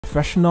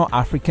professional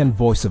African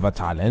voiceover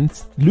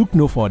talent? Look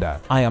no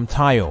further. I am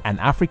Tayo, an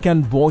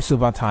African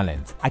voiceover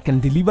talent. I can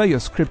deliver your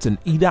script in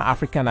either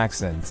African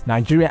accent,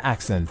 Nigerian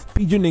accent,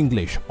 Pidgin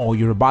English, or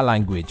Yoruba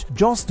language,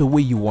 just the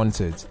way you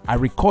want it. I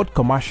record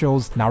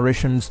commercials,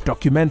 narrations,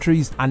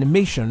 documentaries,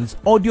 animations,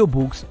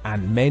 audiobooks,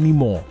 and many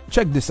more.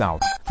 Check this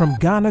out. From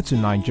Ghana to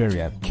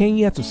Nigeria,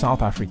 Kenya to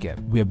South Africa,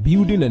 we are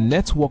building a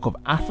network of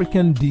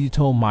African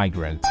digital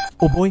migrants.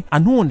 Oh boy, I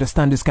don't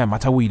understand this kind of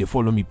matter where they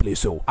follow me play,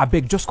 so I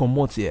beg just come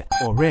out here.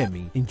 Ọ̀rẹ́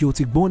mi, ǹjẹ́ o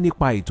ti gbọ́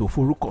nípa ètò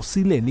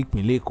forúkọsílẹ̀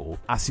nípìnlẹ̀ Èkó?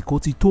 Àsìkò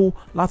ti tó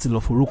láti lọ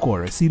forúkọ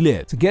rẹ̀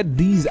sílẹ̀. To get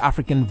these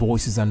African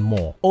voices and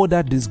more,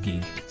 order this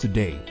gig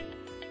today.